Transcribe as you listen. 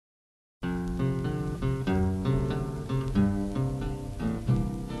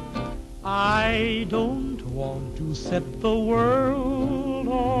I don't want to set the world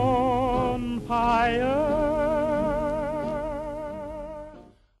on fire.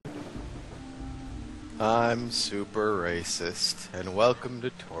 I'm super racist, and welcome to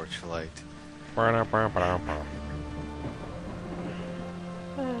Torchlight. There's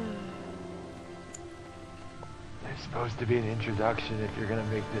supposed to be an introduction if you're gonna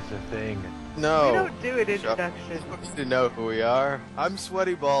make this a thing. No. We don't do an introduction. You're supposed to know who we are. I'm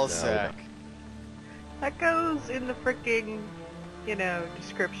Sweaty Ballsack. That goes in the freaking,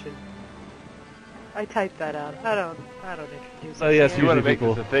 description. I typed that out. I don't introduce. Oh yes, You want to make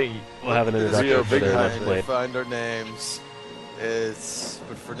people this a thing. will have an introduction for their Let's Play. Find our names.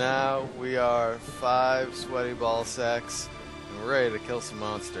 But for now, we are 5 Sweaty Ballsacks, and we're ready to kill some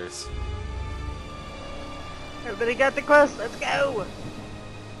monsters. Everybody got the quest. Let's go.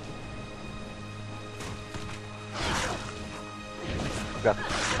 Got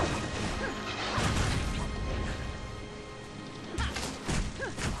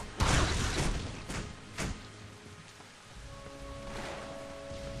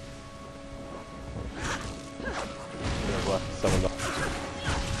Someone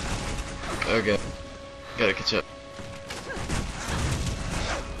Okay. Gotta catch up.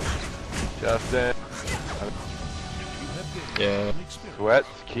 Justin. Yeah. Sweat's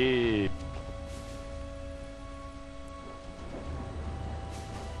key.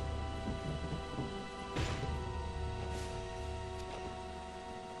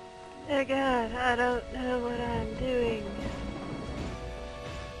 Oh God, I don't know what I'm doing.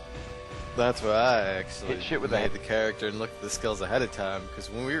 That's why I actually Hit shit with made that. the character and looked at the skills ahead of time, because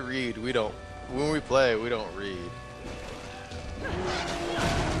when we read, we don't... When we play, we don't read.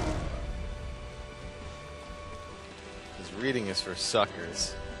 Because reading is for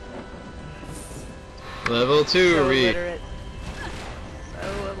suckers. Level 2 So read. illiterate.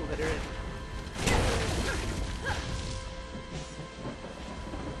 So illiterate.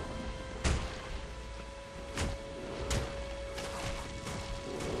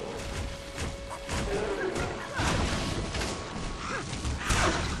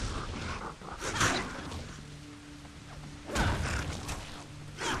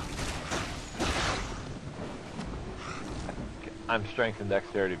 I'm strength and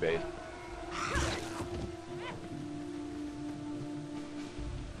dexterity based.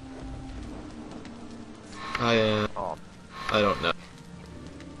 I don't know.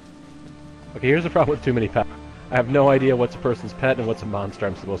 Okay, here's the problem with too many pets. I have no idea what's a person's pet and what's a monster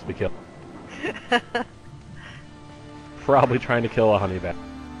I'm supposed to be killing. Probably trying to kill a honey bat.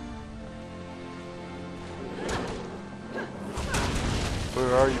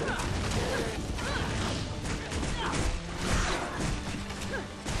 Where are you?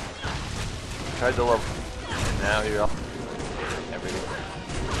 Tried to level. And now you're up. Everything.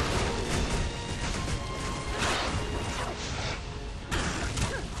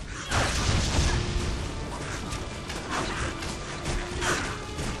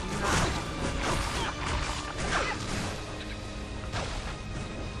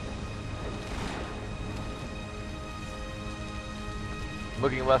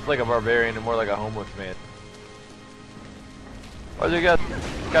 Looking less like a barbarian and more like a homeless man. Why'd you got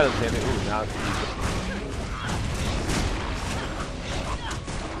the same thing? Ooh, now it's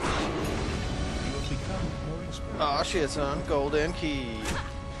Oh shit, son. Golden key.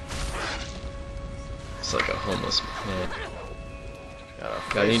 It's like a homeless man.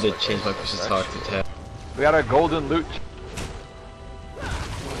 Got I need to change my push to talk to tab. We got our golden loot.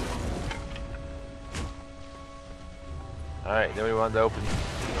 Alright, nobody wanted to open.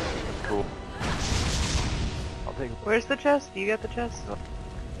 That's cool. I'll take Where's the chest? You got the chest?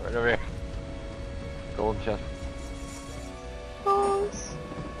 right over here. Golden chest. Balls.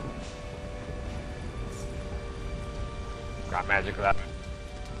 Got magic for that.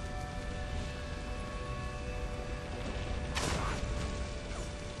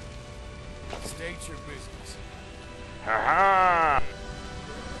 State your business. Ha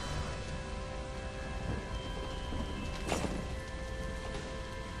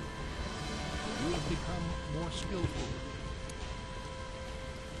You have become more skillful.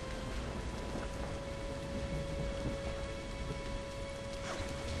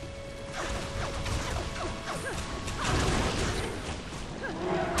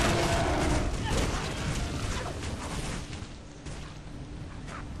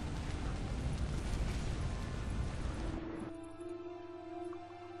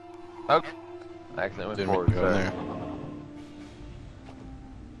 Okay. I accidentally went Didn't forward. mean to go in Sorry. there.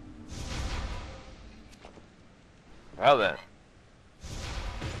 Well then.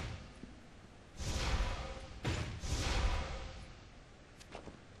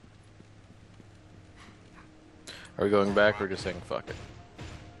 Are we going back or just saying fuck it?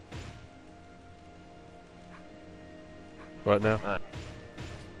 What now?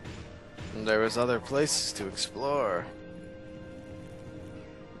 And there was other places to explore.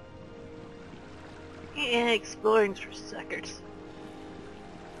 Yeah, exploring's for suckers.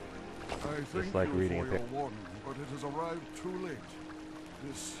 I thank like you reading for it. your warning, but it has arrived too late.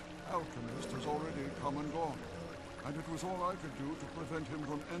 This alchemist has already come and gone, and it was all I could do to prevent him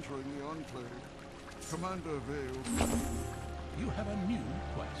from entering the Enclave. Commander Vale... You have a new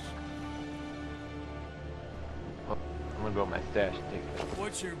quest. Oh, I'm gonna go with my stash and take it.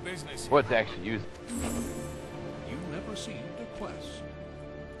 What's your business? What's actually used? You have received a quest.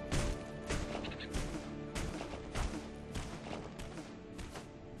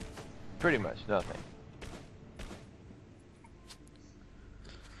 Pretty much nothing.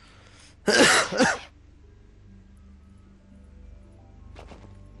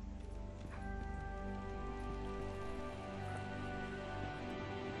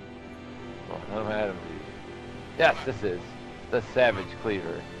 Well, none of my items are used. Yes, this is the Savage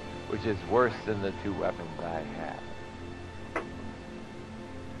Cleaver, which is worse than the 2 weapons I have.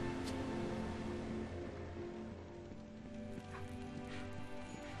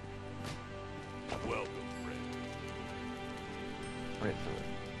 Welcome, friend. Wait,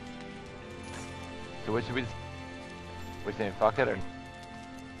 so what should we? We saying fuck it or?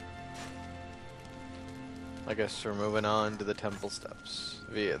 I guess we're moving on to the temple steps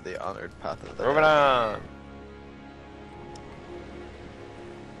via the honored path of the Moving on.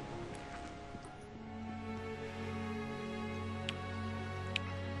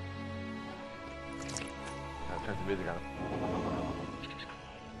 I'll turn the music on.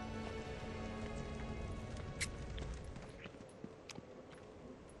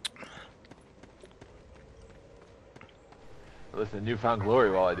 Listen to Newfound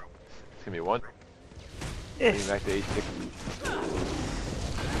Glory while I do. It's gonna be one. Getting back to age 6.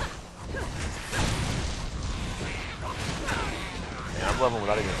 Man, I'm leveling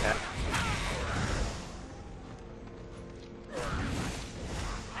without even attack.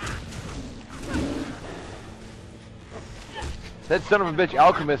 That son of a bitch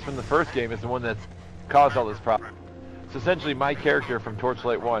alchemist from the first game is the one that's caused all this problem. It's essentially my character from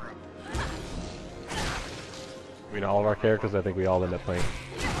Torchlight 1. I mean, all of our characters, I think we all end up playing.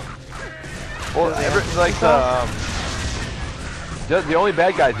 Well, like the only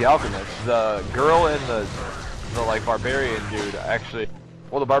bad guy's the alchemist. The girl and the like barbarian dude actually.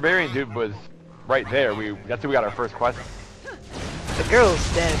 Well, the barbarian dude was right there. That's who we got our first quest. The girl's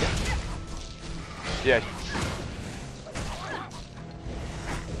dead. Yeah.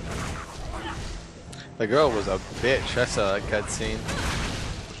 The girl was a bitch. I saw that cutscene.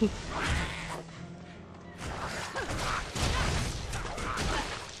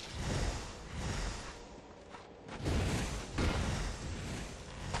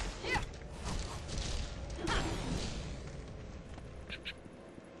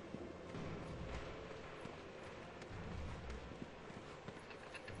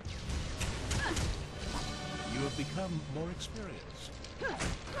 You have become more experienced.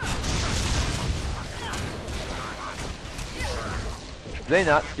 Do they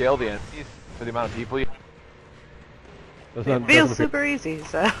not scale the enemies for the amount of people you... That's It not, feels doesn't super easy,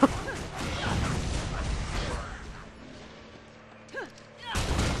 so...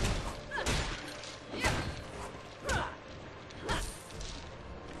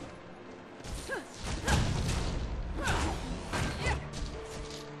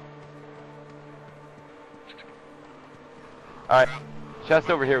 Alright. Chest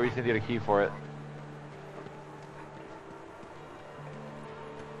over here, we just need to get a key for it.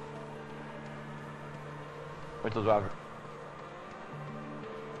 Wait till driver.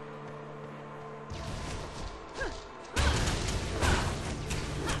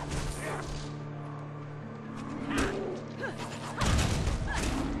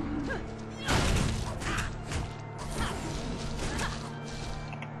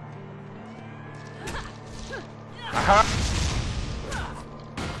 Aha!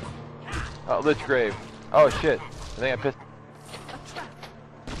 Oh, Lich Grave. Oh shit. I think I pissed.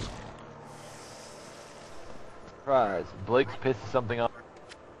 Surprise. Blake's pissed something up.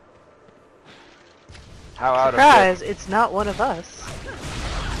 How out Surprise, it's not one of us.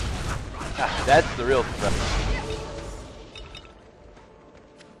 of That's the real surprise.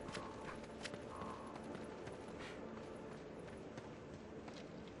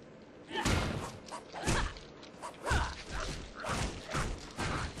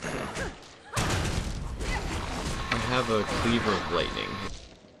 I have a cleaver of lightning.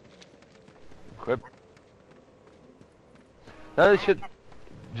 Equip. None of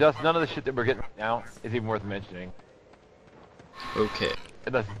the shit that we're getting now is even worth mentioning. Okay.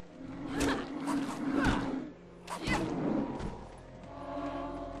 It doesn't.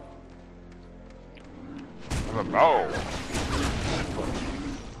 Oh.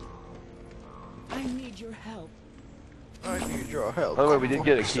 I need your help. I need your help. By the way, we did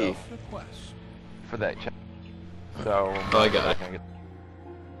get a key Request. for that check. So. Oh, I got it.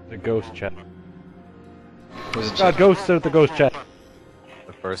 The ghost check. Was it God, ghosts are the ghost check.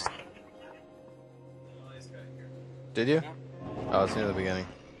 The first. Did you? Oh, it's near the beginning.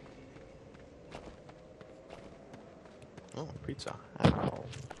 Oh, pizza. Ow.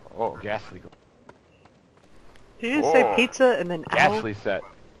 Oh, ghastly. Did you just say Oh. pizza and then ow? Ghastly set.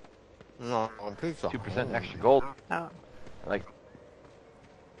 No, pizza. 2% extra gold. Oh. Like,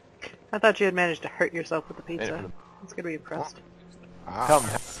 I thought you had managed to hurt yourself with the made it for pizza. the- I was gonna be impressed. come.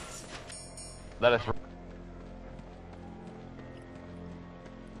 Let us.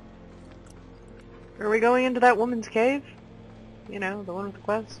 Are we going into that woman's cave? You know, the one with the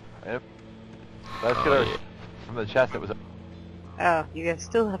quest? Yep. Let's get our from the chest that was. Oh, you guys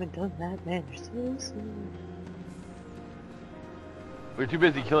still haven't done that, man. You're so slow. We were too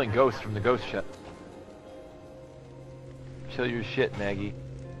busy killing ghosts from the ghost chest. Chill your shit, Maggie.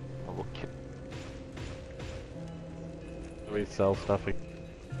 Or we'll kill. We sell stuff.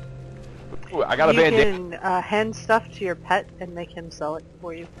 Ooh, I got a You bandana. can hand stuff to your pet and make him sell it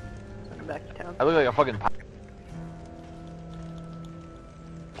for you. Send him back to town. I look like a fucking.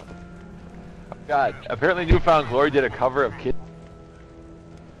 God, apparently Newfound Glory did a cover of Kid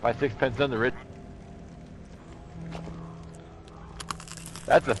by Sixpence None the Rich.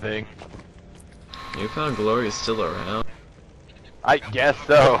 That's a thing. Newfound Glory is still around. I guess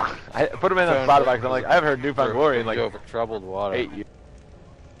so. I put him in the spot because I'm like, I haven't heard Newfound Glory in like over troubled water. 8 years.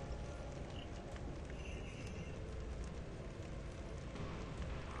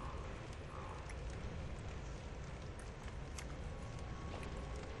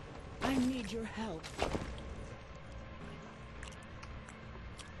 I need your help.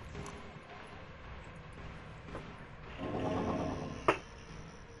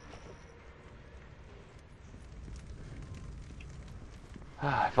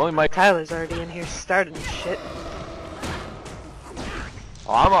 If only Mike. Tyler's already in here starting shit.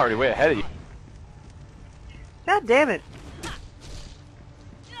 Oh, I'm already way ahead of you. God damn it.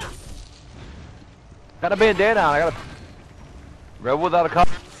 Got a bandana on. I got a rebel without a cup.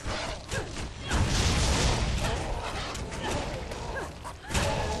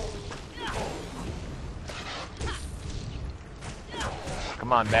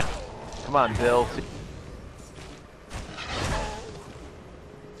 Come on, man. Come on, Bill.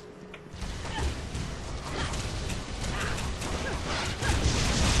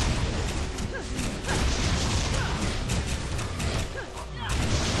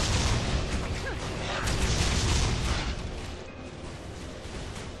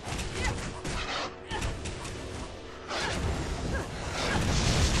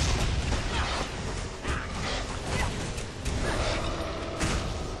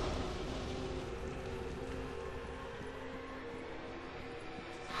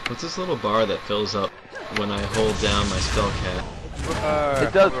 What's this little bar that fills up when I hold down my spell cat?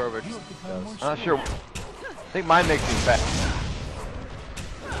 It does. Whoever I'm does. not sure. I think mine makes me fast.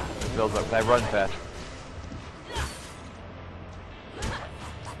 It fills up 'cause I run fast.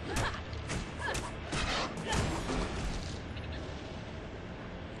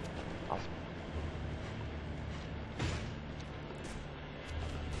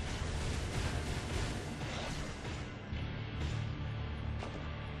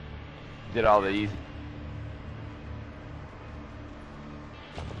 Did all the easy.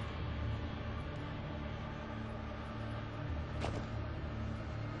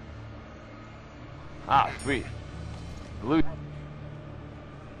 Ah, sweet. Blue.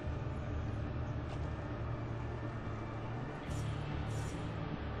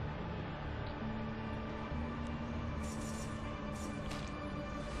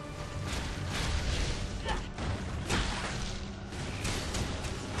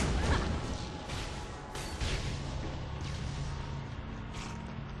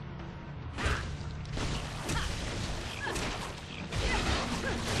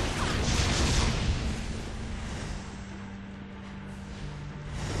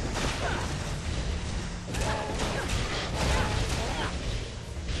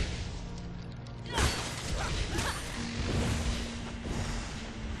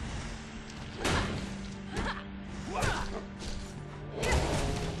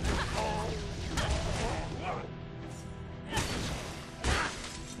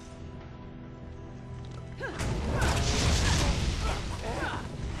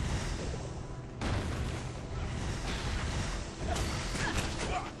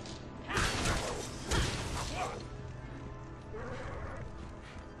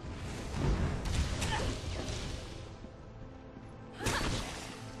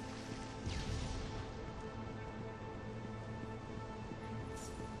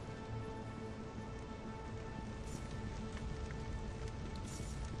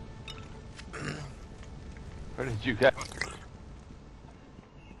 Where did you get?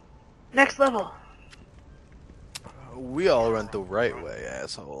 Next level. We all went the right way,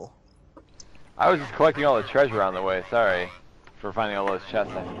 asshole. I was just collecting all the treasure on the way. Sorry for finding all those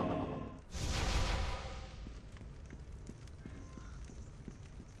chests.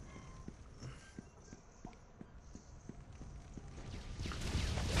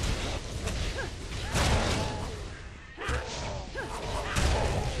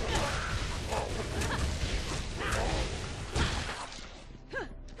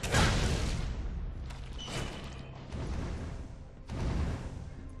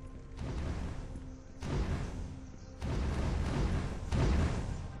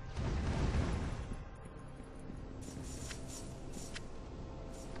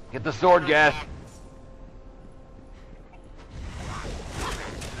 Get the sword, gas.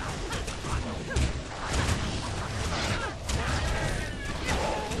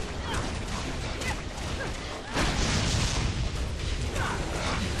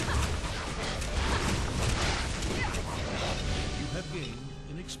 You have gained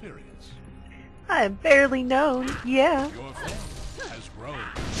in experience. I am barely known. Yeah. Your force has grown.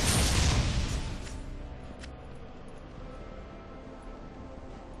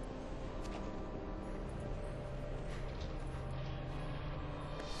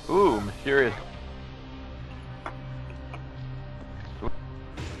 Ooh, mysterious.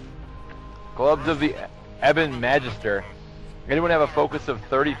 Gloves of the Ebon Magister. Anyone have a focus of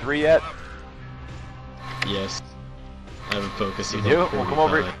 33 yet? Yes. I have a focus You of do? about Well, come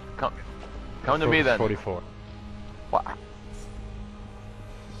over. 45. Come to me then. 44. Wow.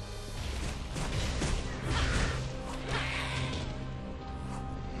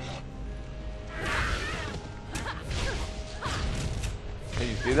 Can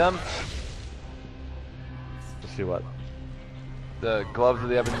you see them? Let's see what. The gloves of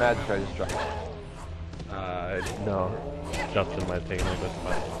the Ebon Magister I just dropped. No. Justin might have taken it, but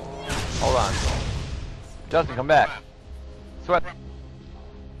fine. Hold on. Justin, come back. Sweat.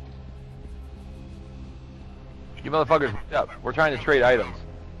 You motherfuckers, up. We're trying to trade items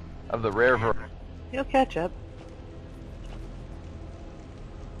of the rare variety. You'll catch up.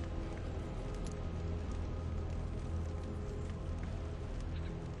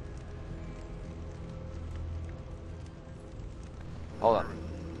 Hold on.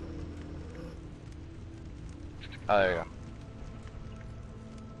 Oh, there you go.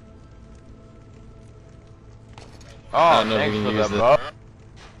 I Oh, don't know if thanks we for can the use bow.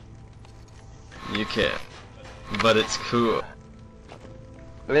 You can't. But it's cool.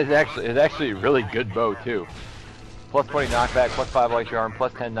 It's actually a really good bow too. Plus 20 knockback, plus 5 light arm,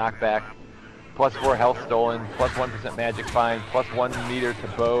 plus 10 knockback, plus 4 health stolen, plus 1% magic find, plus 1 meter to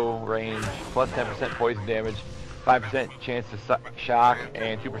bow range, plus 10% poison damage, 5% chance to shock,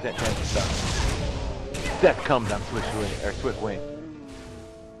 and 2% chance to stun. Death comes on Swift Wing. Quest complete.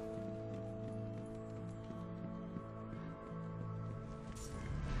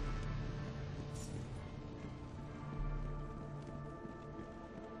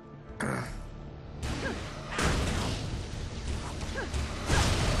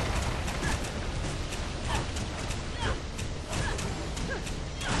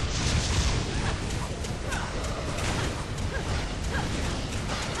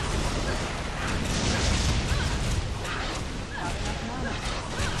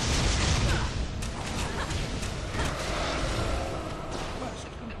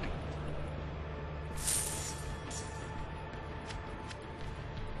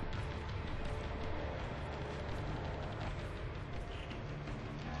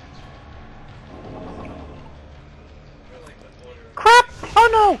 Crap!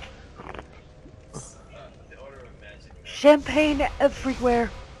 Oh no! Champagne everywhere.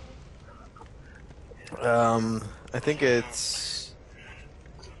 I think it's...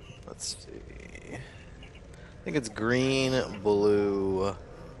 Let's see... I think it's green, blue...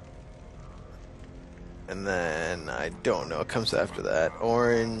 And then, I don't know, it comes after that.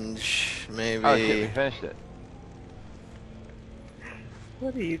 Orange, maybe... Oh shit, we finished it.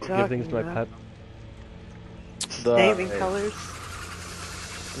 What are you Give talking things to my about? pet. Naming colors.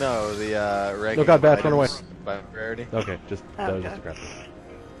 No, the regular God, bats, run away. items by rarity. Okay, just that was just a Okay. crap.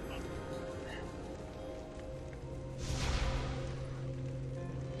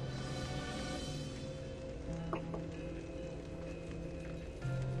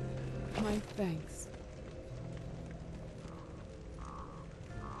 My thanks.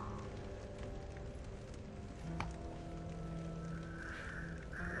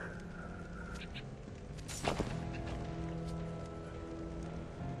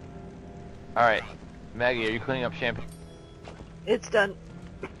 Alright. Maggie, are you cleaning up champagne? It's done.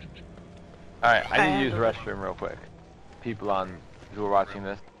 Alright, I need to use the restroom real quick. People who are watching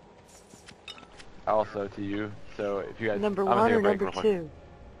this. Also to you. So if you guys Number I'm gonna one take a or break number real quick. two?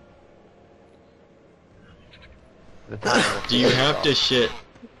 The time Do you have to shit?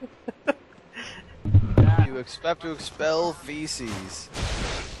 You expect to expel feces.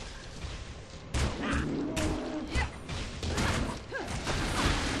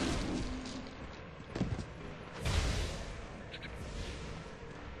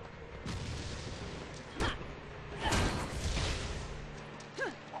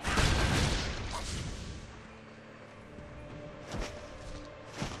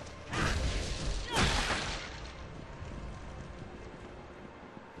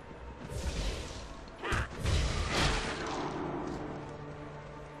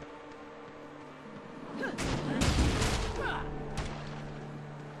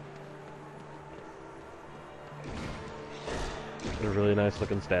 A really nice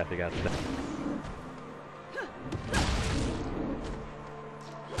looking staff you got there.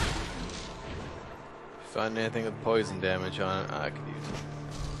 Find anything with poison damage on it, I could use it.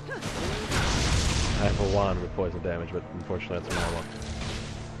 I have a wand with poison damage, but unfortunately that's normal.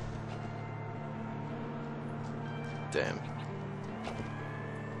 Damn.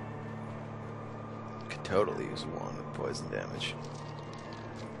 Could totally use one with poison damage.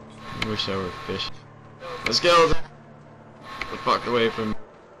 I wish I were fish. The skeleton! The fuck away from.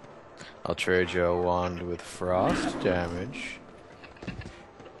 I'll trade you a wand with frost damage.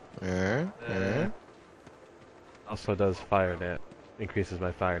 Also does fire damage. Increases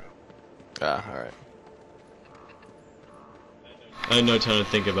my fire. Ah, alright. I had no time to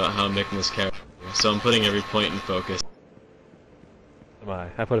think about how I'm making this character, so I'm putting every point in focus.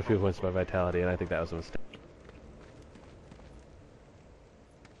 I put a few points in my vitality, and I think that was a mistake.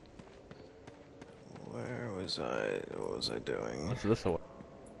 Where was I? What was I doing? What's this one?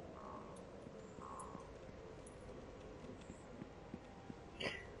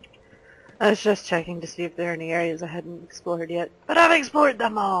 I was just checking to see if there are any areas I hadn't explored yet, but I've explored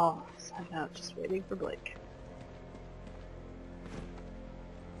them all! So I'm now just waiting for Blake.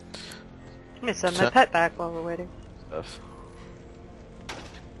 I'm gonna send my pet back while we're waiting. Stuff.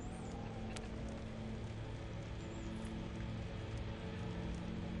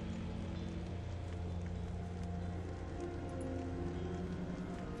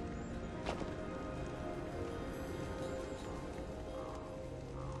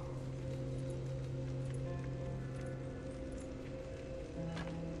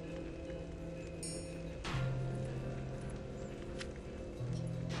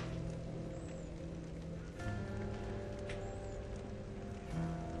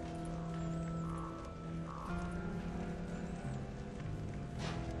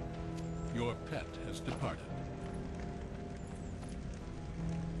 Your pet has departed.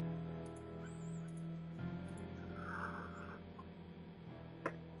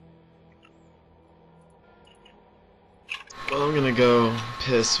 Well, I'm gonna go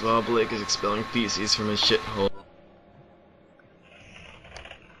piss while Blake is expelling feces from his shithole.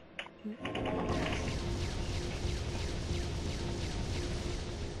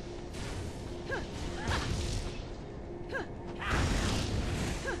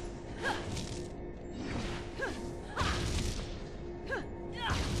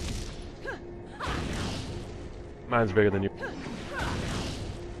 Mine's bigger than you.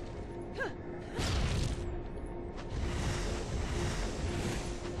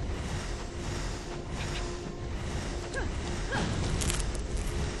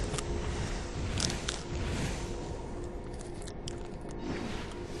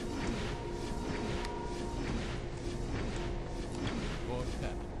 Your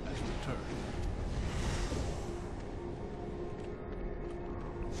pet has returned.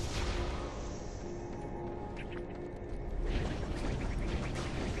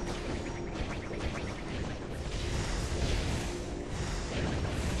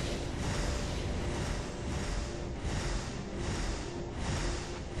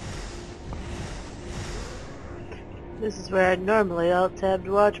 This is where I'd normally alt-tab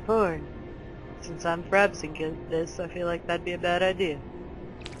to watch porn. Since I'm frabsing this, I feel like that'd be a bad idea.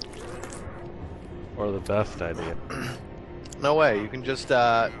 Or the best idea. No way, you can just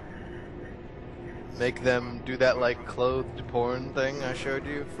make them do that like clothed porn thing I showed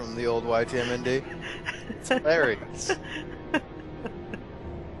you from the old YTMND. It's hilarious.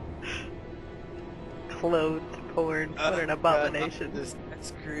 Clothed porn. What an abomination. Just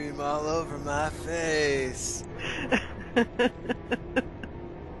ice cream all over my face.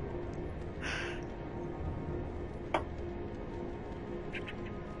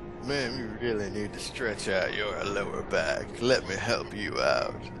 Ma'am, you really need to stretch out your lower back. Let me help you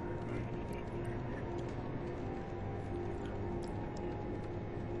out.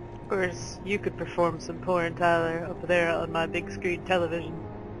 course, you could perform some porn, Tyler, up there on my big screen television.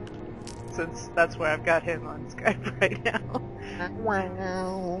 Since that's where I've got him on Skype right now.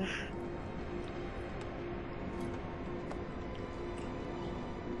 Wow.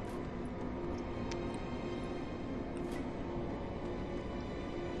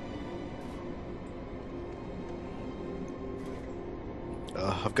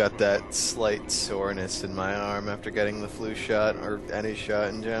 I've got that slight soreness in my arm after getting the flu shot, or any shot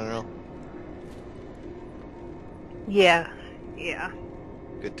in general. Yeah.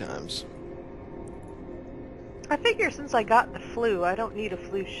 Good times. I figure since I got the flu, I don't need a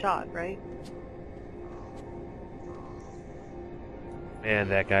flu shot, right? Man,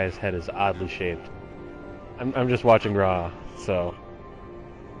 that guy's head is oddly shaped. I'm just watching Raw, so...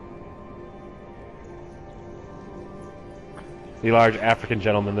 The large African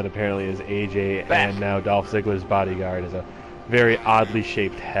gentleman that apparently is AJ and now Dolph Ziggler's bodyguard is a very oddly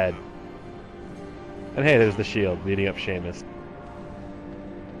shaped head. And hey, there's the Shield beating up Sheamus.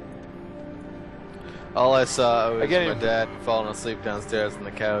 All I saw was my dad falling asleep downstairs on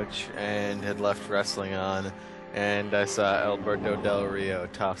the couch and had left wrestling on, and I saw Alberto Del Rio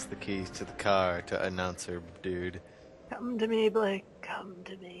toss the keys to the car to announcer dude. Come to me, Blake. Come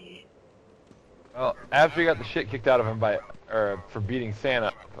to me. Well, after he got the shit kicked out of him for beating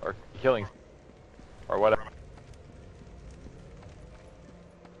Santa, or killing, or whatever.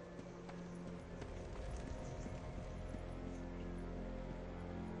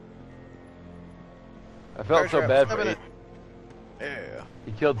 I felt so bad for him. Yeah.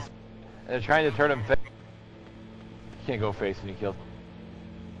 He killed, and they're trying to turn him face. You can't go face when you kill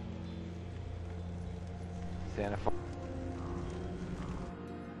Santa.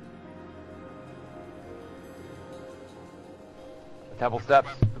 Temple steps,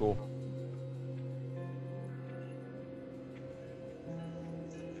 cool.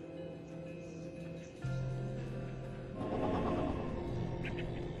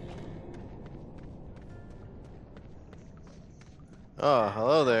 Oh,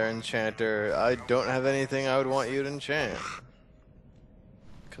 hello there, Enchanter. I don't have anything I would want you to enchant.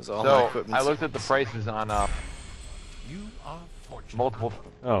 Because all my equipment's... I looked at the prices on You are fortunate. multiple.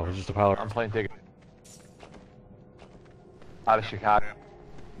 Oh, it's just a pile of... I'm playing tickets out of Chicago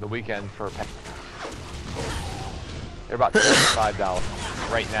the weekend for they're about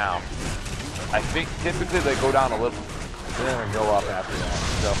 $25 right now. I think typically they go down a little and then they go up after that.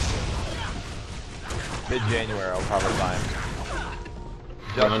 So mid-January I'll probably buy them.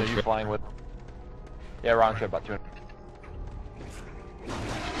 Justin, are you flying with? Yeah, round trip about 200.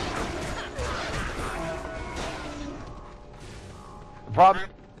 The problem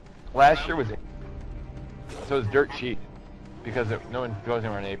last year was so it was dirt cheap. Because no one goes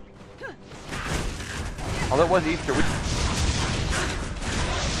anywhere in April. Although it was Easter week.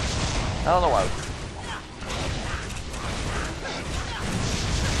 I don't know why.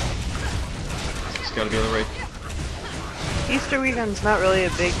 It's gotta be on the right. Easter weekend's not really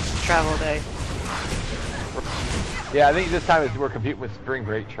a big travel day. Yeah, I think this time we're competing with spring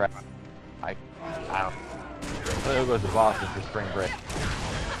break traffic. I don't know who goes to Boston for spring break.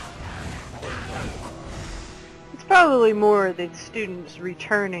 Probably more the students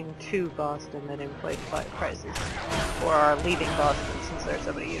returning to Boston than in-place flight prices, or are leaving Boston since there are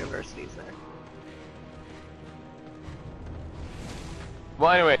so many universities there.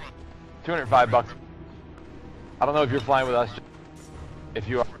 Well, anyway, $205. I don't know if you're flying with us. If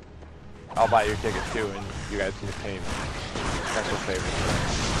you are, I'll buy your tickets too, and you guys can just pay me. Special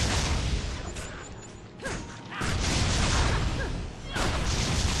favor.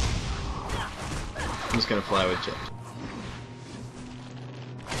 I'm just gonna fly with Jet.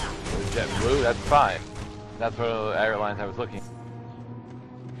 JetBlue, that's fine. That's one of the airlines I was looking at.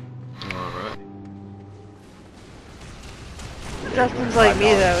 Alright. Justin's like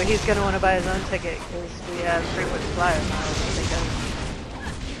me though, he's gonna want to buy his own ticket because we have frequent flyer miles to think of.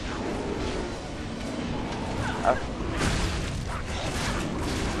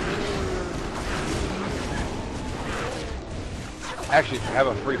 Actually, I have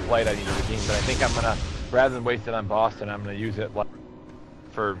a free flight I need to redeem, but I think I'm gonna, rather than waste it on Boston, I'm gonna use it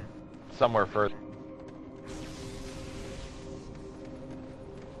for somewhere further.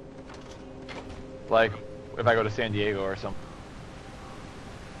 Like, if I go to San Diego or something.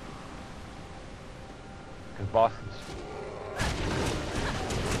 Because Boston's...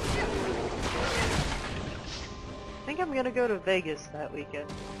 I think I'm gonna go to Vegas that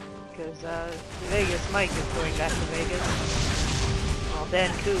weekend. Because Vegas Mike is going back to Vegas. Well,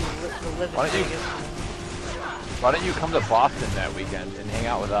 Dan Koo will live in Vegas. Why don't you come to Boston that weekend and hang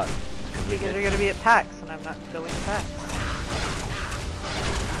out with us? Because they're going to be at PAX, and I'm not going to PAX.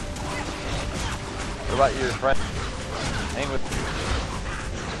 What about your friend? Hang with.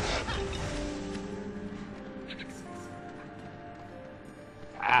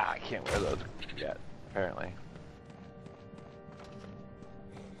 Ah, I can't wear those yet, apparently.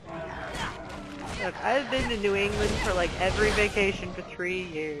 Look, I've been to New England for like every vacation for 3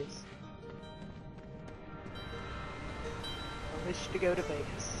 years. I wish to go to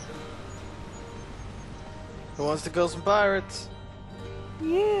Vegas. Who wants to kill some pirates?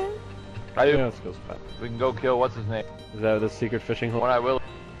 Yeah. I do. Yeah, let's go spot. We can go kill what's his name. Is that the secret fishing hole? When I will.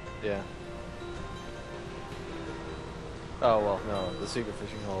 Yeah. Oh, well, no, the secret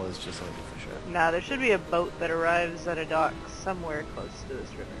fishing hole is just something to fish at. Nah, there should be a boat that arrives at a dock somewhere close to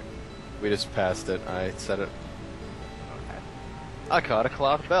this river. We just passed it. I said it. I caught a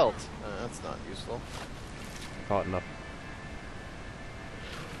cloth belt. That's not useful. Caught enough.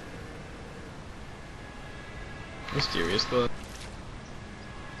 Mysterious book.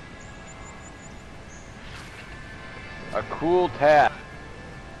 A cool tat.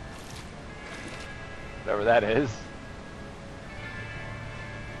 Whatever that is.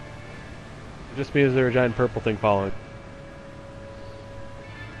 It just means there's a giant purple thing following.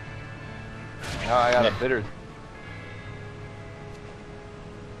 Now I got a bitter.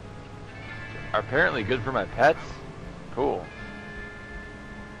 Are apparently good for my pets. Cool.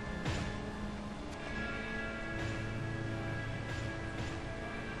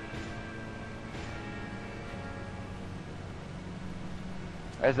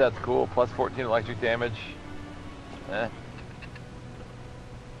 I guess that's cool. Plus 14 electric damage. Eh.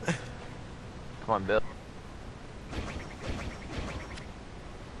 Come on, Bill.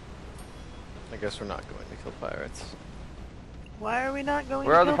 I guess we're not going to kill pirates. Why are we not going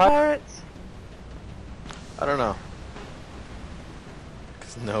Where to are the kill pirates? I don't know.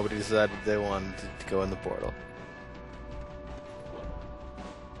 Because nobody decided they wanted to go in the portal.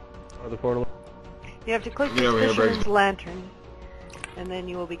 Or the portal. You have to click Get the over here, fisherman's Briggs. lantern, and then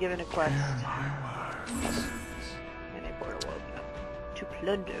you will be given a quest. And a portal will open up to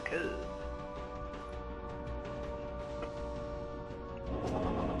Plunder Cove.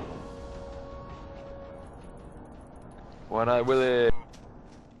 When I will it.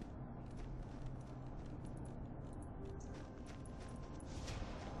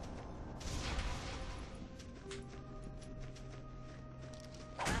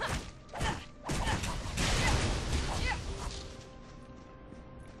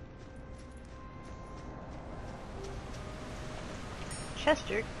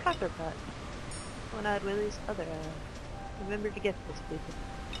 Chester Copperpot. One-Eyed Willie's other eye. Remember to get this, people.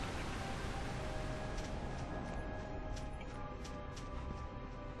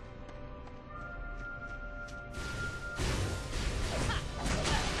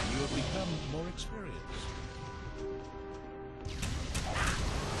 You have become more experienced.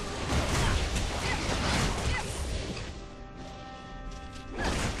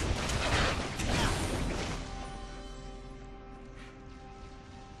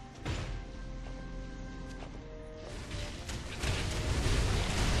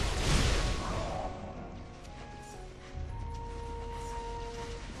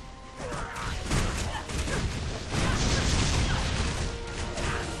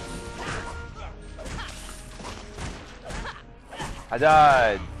 I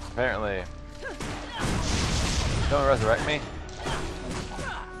died, apparently. Don't resurrect me.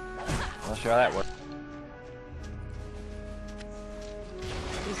 Not sure how that works.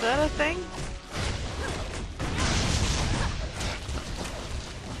 Is that a thing?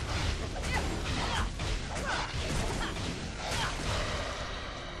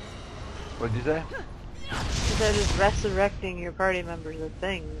 What'd you say? Is that is resurrecting your party members a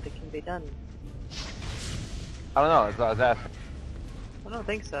thing that can be done? I don't know, that's what I was asking. I don't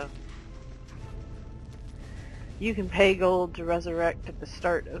think so. You can pay gold to resurrect at the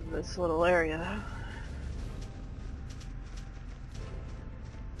start of this little area, though.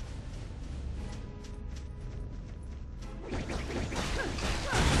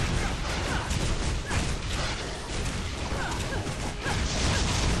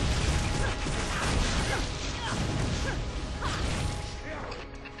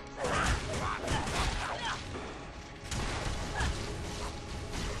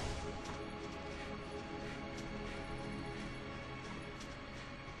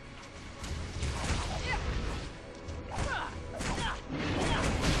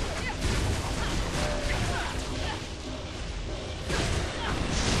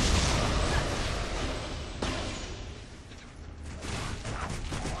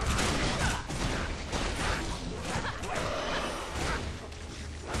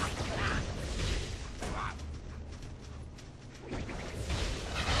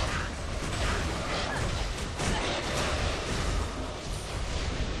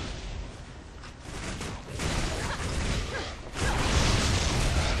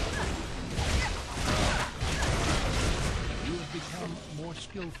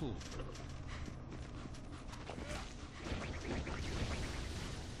 skillful.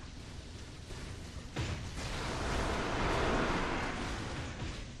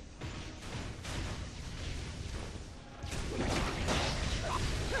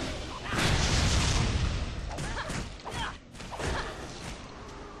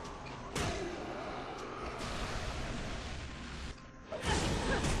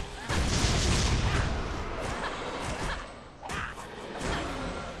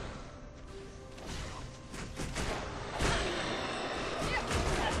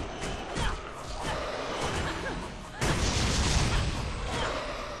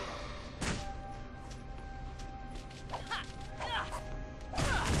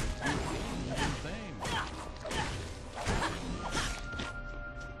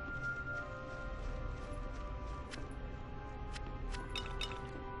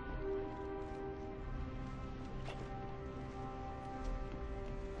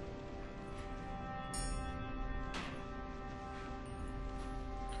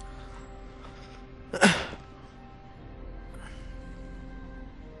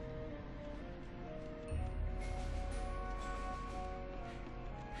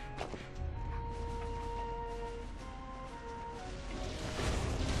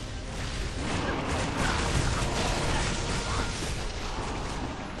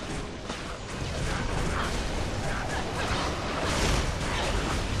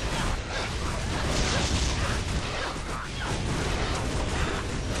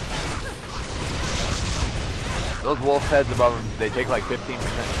 Those wolf heads above them, they take like 15%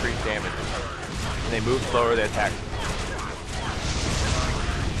 increased damage. And they move slower, they attack.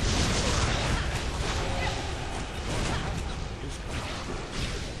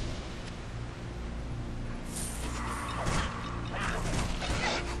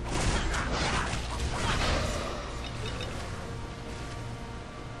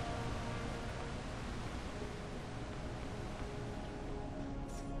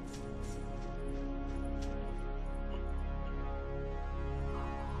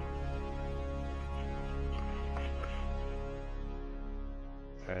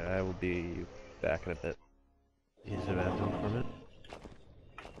 Alright, I will be back in a bit. Use the bathroom for a minute.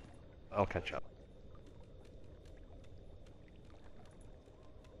 I'll catch up.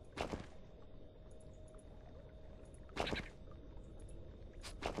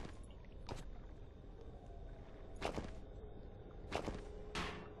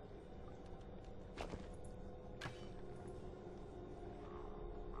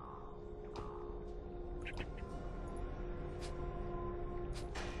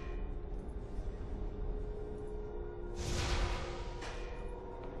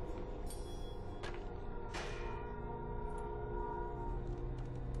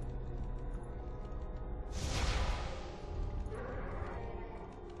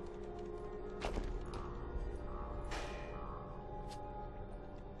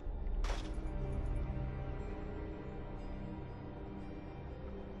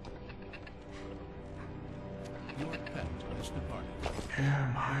 Your pet has departed.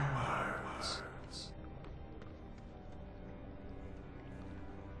 Hear my words.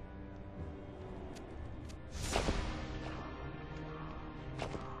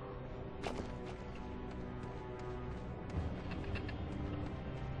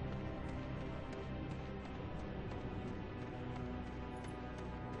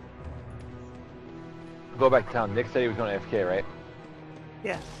 Go back to town. Nick said he was going to AFK, right?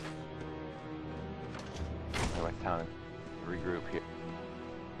 Yes. Go back to town and regroup here.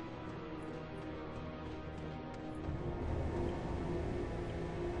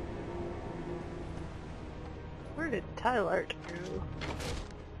 Where did Tyler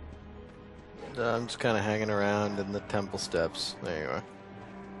go? I'm just kind of hanging around in the temple steps. There you are.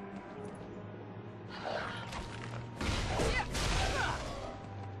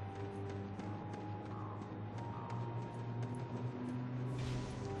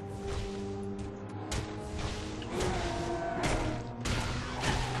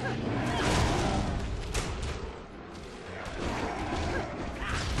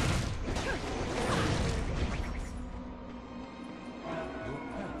 Your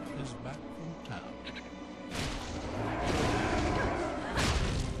pet is back from town.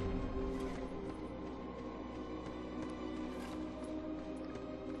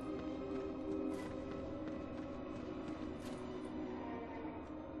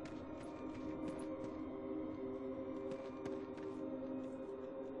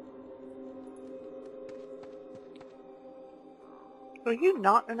 Are you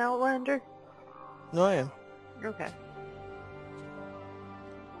not an Outlander? No, I am. Okay.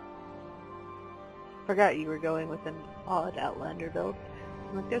 Forgot you were going with an odd Outlander build.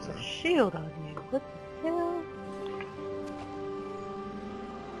 Like, there's a shield on you. What the hell?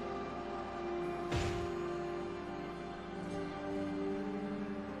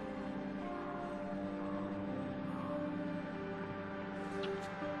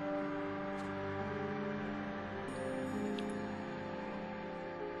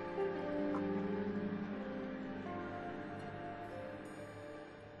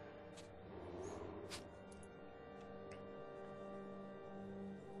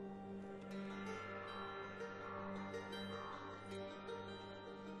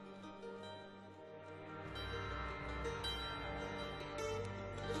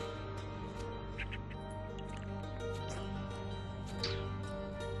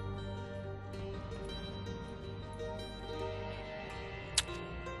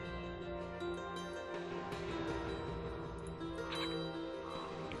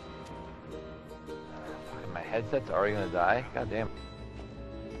 My headset's already gonna die? God damn.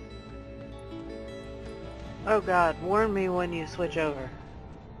 Oh god, warn me when you switch over.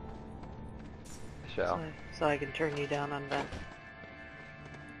 Shall. So I can turn you down on that.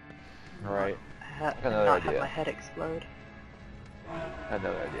 Right. And Another not have idea. my head explode.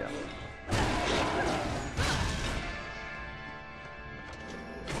 Another idea.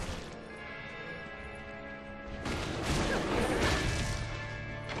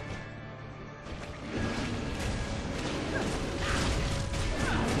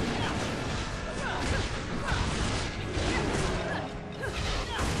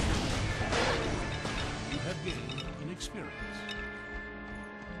 You have gained an experience.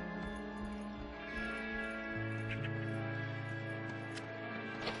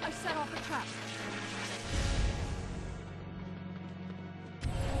 I set off a trap.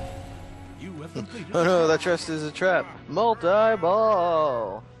 You have completed. Oh no, that chest is a trap.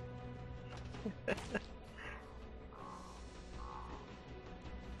 Multi-ball!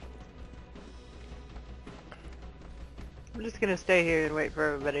 I'm just gonna stay here and wait for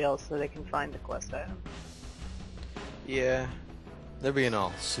everybody else so they can find the quest item. Yeah, they're being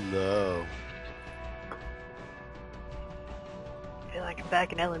all slow. I feel like I'm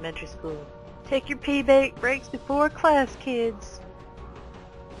back in elementary school. Take your pee breaks before class, kids.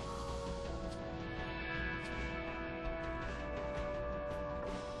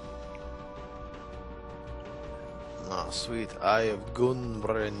 Ah, sweet Eye of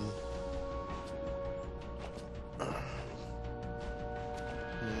Gunbryn.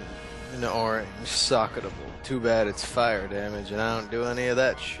 An orange, socketable. Too bad it's fire damage and I don't do any of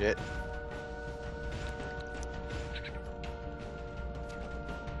that shit.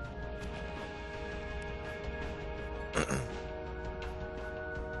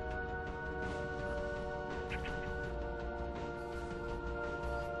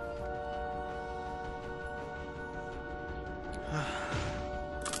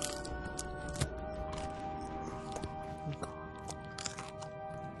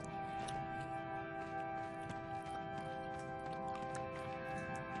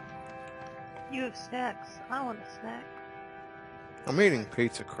 You have snacks. I want a snack. I'm eating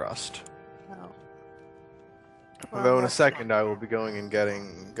pizza crust. Oh. Although in a second I will be going and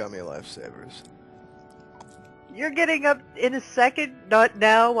getting gummy lifesavers. You're getting up in a second, not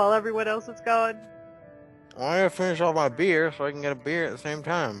now, while everyone else is gone. Well, I gotta finish off my beer so I can get a beer at the same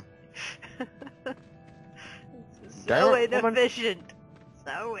time. So Damn it, woman. inefficient.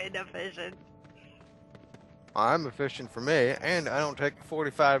 So inefficient. I'm efficient for me, and I don't take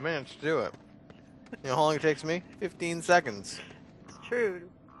 45 minutes to do it. You know how long it takes me? 15 seconds. It's true.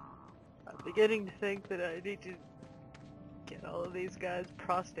 I'm beginning to think that I need to get all of these guys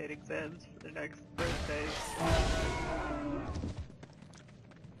prostate exams for their next birthdays.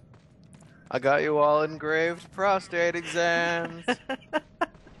 I got you all engraved prostate exams.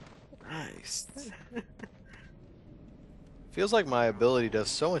 Nice. Feels like my ability does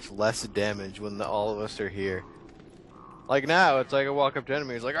so much less damage when all of us are here. Like now, it's like I walk up to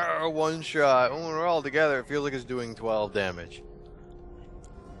enemies like, oh, one shot. When we're all together, it feels like it's doing 12 damage.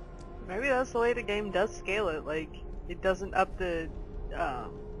 Maybe that's the way the game does scale it. Like, it doesn't up the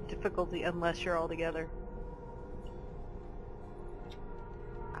difficulty unless you're all together.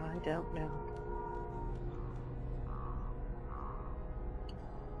 I don't know.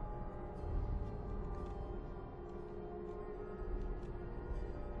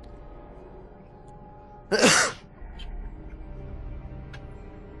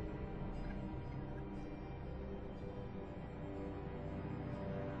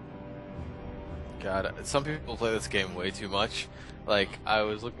 God, some people play this game way too much. Like, I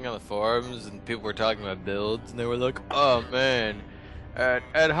was looking on the forums and people were talking about builds and they were like, oh man,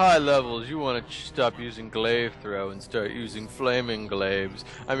 At high levels, you want to stop using glaive throw and start using flaming glaives.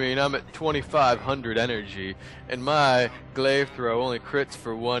 I mean, I'm at 2,500 energy, and my glaive throw only crits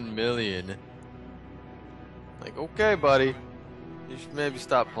for 1 million. Like, okay, buddy, you should maybe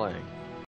stop playing.